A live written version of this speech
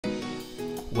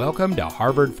Welcome to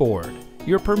Harvard Ford,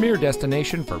 your premier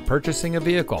destination for purchasing a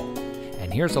vehicle.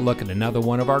 And here's a look at another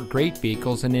one of our great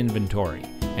vehicles in inventory,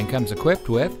 and comes equipped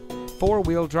with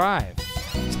four-wheel drive,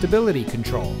 stability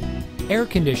control, air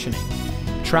conditioning,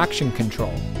 traction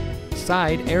control,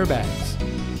 side airbags,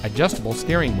 adjustable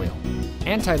steering wheel,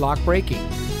 anti-lock braking,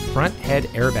 front head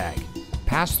airbag,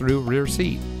 pass-through rear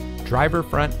seat, driver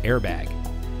front airbag.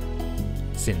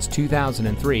 Since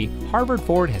 2003, Harvard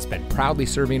Ford has been proudly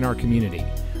serving our community.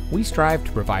 We strive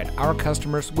to provide our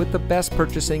customers with the best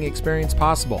purchasing experience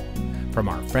possible. From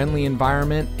our friendly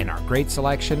environment and our great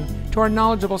selection to our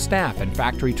knowledgeable staff and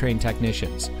factory-trained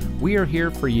technicians, we are here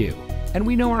for you, and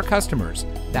we know our customers.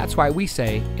 That's why we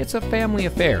say it's a family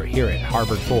affair here at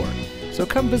Harvard Ford. So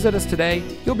come visit us today.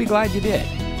 You'll be glad you did.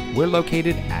 We're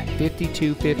located at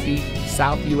 5250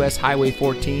 South US Highway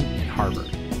 14 in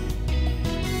Harvard.